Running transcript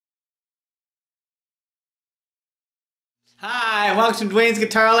Hi, welcome to Dwayne's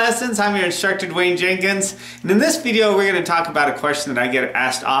Guitar Lessons. I'm your instructor, Dwayne Jenkins. And in this video, we're going to talk about a question that I get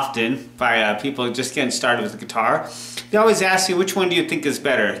asked often by people just getting started with the guitar. They always ask you, which one do you think is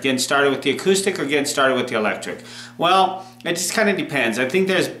better? Getting started with the acoustic or getting started with the electric? Well, it just kind of depends. I think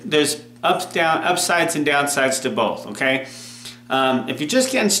there's upsides and downsides to both, okay? If you're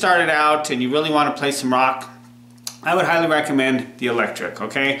just getting started out and you really want to play some rock, I would highly recommend the electric,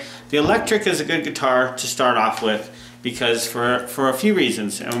 okay? The electric is a good guitar to start off with, because for a few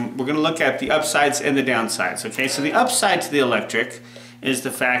reasons, and we're going to look at the upsides and the downsides. Okay, so the upside to the electric is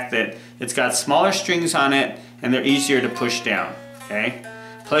the fact that it's got smaller strings on it and they're easier to push down. Okay,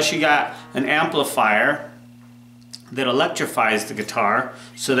 plus you got an amplifier that electrifies the guitar,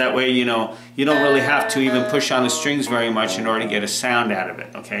 so that way you don't really have to even push on the strings very much in order to get a sound out of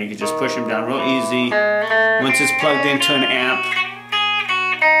it. Okay, you can just push them down real easy once it's plugged into an amp.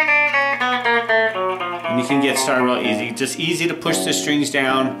 And you can get started real easy. Just easy to push the strings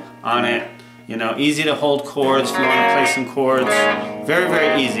down on it. Easy to hold chords if you want to play some chords. Very,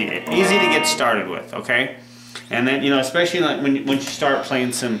 very easy. Easy to get started with, okay? And then, especially like when you start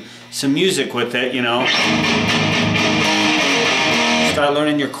playing some music with it, start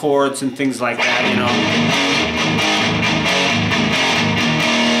learning your chords and things like that,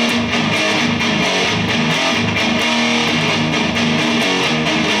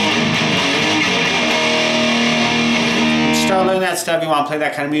 Start learning that stuff. You want to play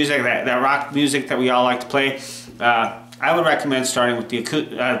that kind of music, that rock music that we all like to play. I would recommend starting with the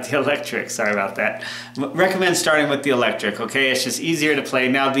electric. Sorry about that. Recommend starting with the electric. Okay, it's just easier to play.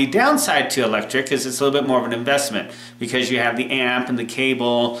 Now the downside to electric is it's a little bit more of an investment, because you have the amp and the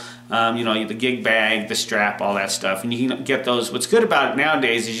cable, the gig bag, the strap, all that stuff, and you can get those. What's good about it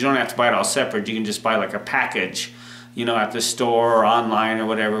nowadays is you don't have to buy it all separate. You can just buy like a package, at the store or online or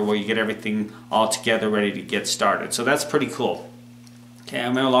whatever, where you get everything all together ready to get started. So that's pretty cool. Okay, I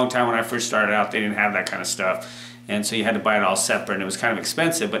remember a long time when I first started out, they didn't have that kind of stuff, and so you had to buy it all separate, and it was kind of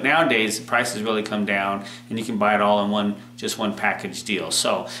expensive. But nowadays the prices really come down and you can buy it all in just one package deal.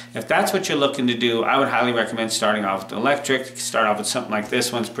 So if that's what you're looking to do, I would highly recommend starting off with the electric. Start off with something like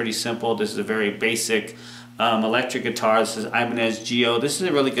this. One's pretty simple. This is a very basic electric guitar. This is Ibanez Geo. This is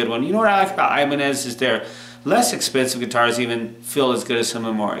a really good one. You know what I like about Ibanez is they're less expensive guitars even feel as good as some of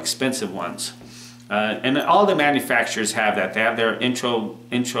the more expensive ones. And all the manufacturers have that. They have their intro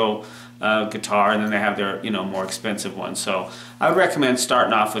guitar, and then they have their more expensive ones. So I would recommend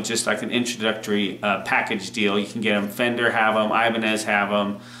starting off with just like an introductory package deal. You can get them. Fender have them. Ibanez have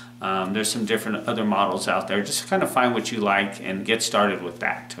them. There's some different other models out there. Just kind of find what you like and get started with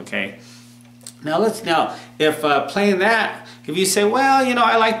that. Okay. Now if playing that, if you say, well,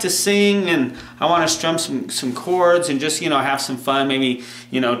 I like to sing and I want to strum some chords and just, have some fun, maybe,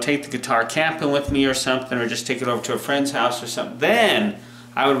 take the guitar camping with me or something, or just take it over to a friend's house or something, then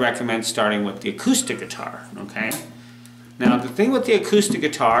I would recommend starting with the acoustic guitar, okay? Now, the thing with the acoustic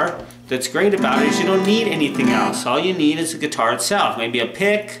guitar that's great about it is you don't need anything else. All you need is the guitar itself. Maybe a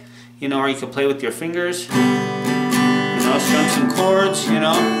pick, or you can play with your fingers, strum some chords,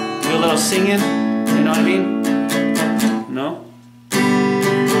 do a little singing, you know what I mean? No?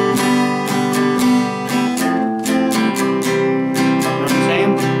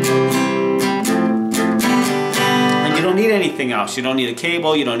 Need anything else. You don't need a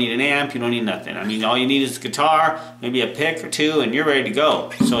cable, you don't need an amp, you don't need nothing. I mean, all you need is a guitar, maybe a pick or two, and you're ready to go.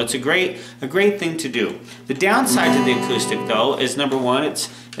 So it's a great thing to do. The downside to the acoustic, though, is number one, it's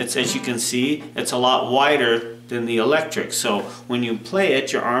as you can see, it's a lot wider than the electric. So when you play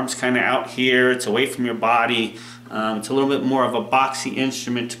it, your arm's kind of out here, it's away from your body. It's a little bit more of a boxy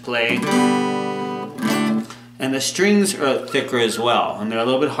instrument to play. And the strings are thicker as well, and they're a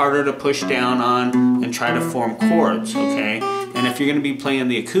little bit harder to push down on and try to form chords, okay? And if you're going to be playing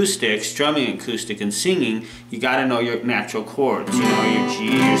the acoustic, strumming acoustic and singing, you got to know your natural chords, your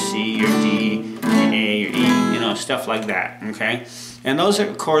G, your C, your D, your A, your E, stuff like that, okay? And those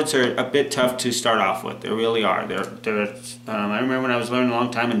chords are a bit tough to start off with. They really are. I remember when I was learning a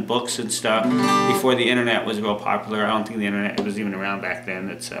long time in books and stuff, before the internet was real popular. I don't think the internet was even around back then.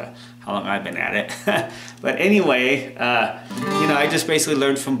 That's how long I've been at it. But anyway, I just basically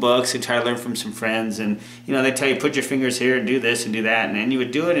learned from books and tried to learn from some friends. And they tell you, put your fingers here and do this and do that, and then you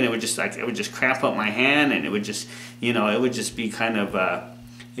would do it, and it would just cramp up my hand, and it would just, it would just be kind of,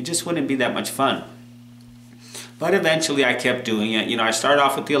 it just wouldn't be that much fun. But eventually I kept doing it. I started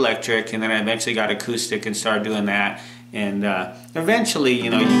off with the electric, and then I eventually got acoustic and started doing that. And eventually,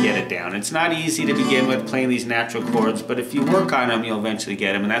 you get it down. It's not easy to begin with playing these natural chords, but if you work on them, you'll eventually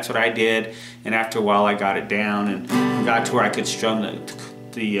get them. And that's what I did. And after a while, I got it down and got to where I could strum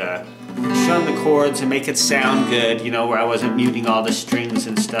strum the chords and make it sound good, you know, where I wasn't muting all the strings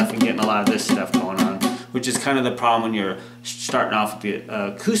and stuff and getting a lot of this stuff going on, which is kind of the problem when you're starting off with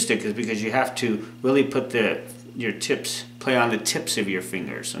the acoustic, is because you have to really put your tips, play on the tips of your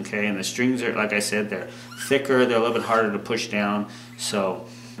fingers, okay? And the strings are, like I said, they're thicker, they're a little bit harder to push down, so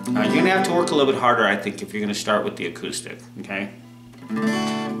you're gonna have to work a little bit harder, I think, if you're gonna start with the acoustic, okay?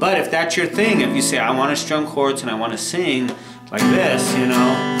 But if that's your thing, if you say, I want to strum chords and I want to sing like this, you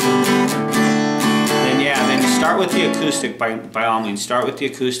know, then yeah, then start with the acoustic by all means. Start with the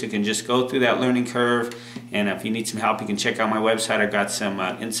acoustic and just go through that learning curve. And if you need some help, you can check out my website. I've got some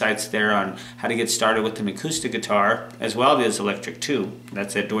insights there on how to get started with an acoustic guitar, as well as electric too.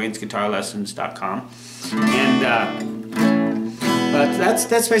 That's at Dwayne'sGuitarLessons.com. And but that's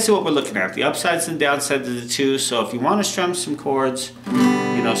basically what we're looking at, the upsides and downsides of the two. So if you want to strum some chords,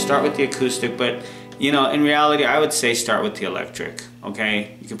 you know, start with the acoustic. But you know, in reality, I would say start with the electric.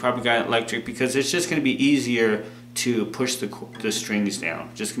 Okay, you can probably get electric because it's just going to be easier to push the strings down.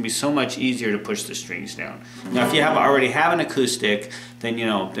 Just gonna be so much easier to push the strings down. Now, if you already have an acoustic, then you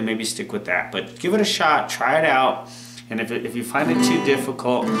know, then maybe stick with that. But give it a shot, try it out, and if you find it too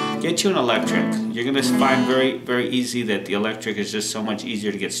difficult, get you an electric. You're gonna find very easy that the electric is just so much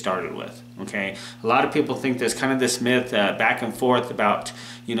easier to get started with. Okay, a lot of people think there's kind of this myth back and forth about,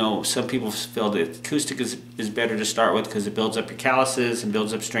 you know, some people feel that acoustic is better to start with because it builds up your calluses and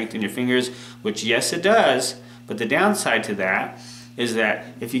builds up strength in your fingers, which yes, it does. But the downside to that is that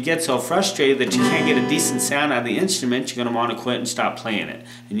if you get so frustrated that you can't get a decent sound out of the instrument, you're going to want to quit and stop playing it.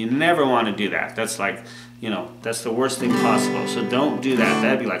 And you never want to do that. That's like, you know, that's the worst thing possible. So don't do that.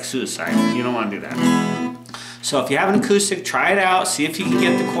 That'd be like suicide. You don't want to do that. So if you have an acoustic, try it out. See if you can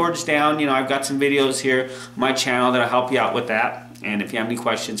get the chords down. You know, I've got some videos here on my channel that'll help you out with that. And if you have any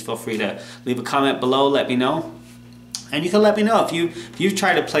questions, feel free to leave a comment below. Let me know. And you can let me know if you've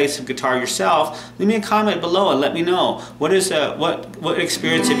tried to play some guitar yourself. Leave me a comment below and let me know what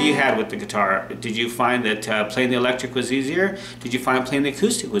experience have you had with the guitar. Did you find that playing the electric was easier? Did you find playing the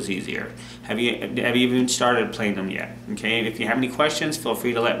acoustic was easier? Have you even started playing them yet? Okay, and if you have any questions, feel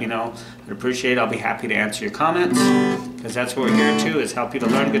free to let me know. I'd appreciate it. I'll be happy to answer your comments, because that's what we're here to, is help you to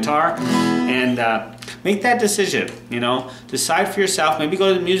learn guitar. And make that decision, you know. Decide for yourself. Maybe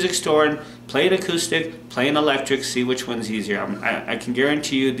go to the music store and play an acoustic, play an electric, see which one's easier. I can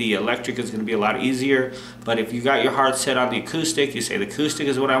guarantee you the electric is going to be a lot easier, but if you got your heart set on the acoustic, you say the acoustic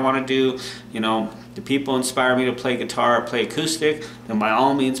is what I want to do, you know, the people inspire me to play guitar or play acoustic, then by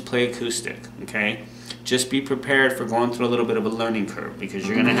all means play acoustic, okay? Just be prepared for going through a little bit of a learning curve, because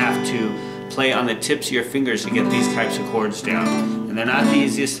you're going to have to play on the tips of your fingers to get these types of chords down. And they're not the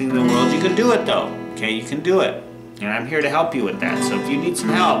easiest thing in the world. You can do it though, okay? You can do it. And I'm here to help you with that. So if you need some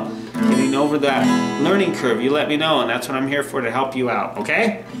help getting over that learning curve, you let me know, and that's what I'm here for, to help you out,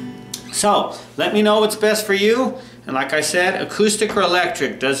 okay? So let me know what's best for you. And like I said, acoustic or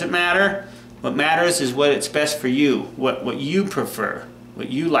electric, doesn't matter. What matters is what it's best for you, what you prefer, what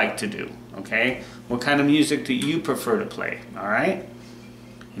you like to do, okay? What kind of music do you prefer to play, all right?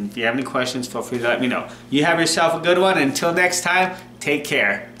 And if you have any questions, feel free to let me know. You have yourself a good one. Until next time, take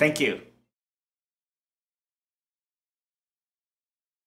care. Thank you.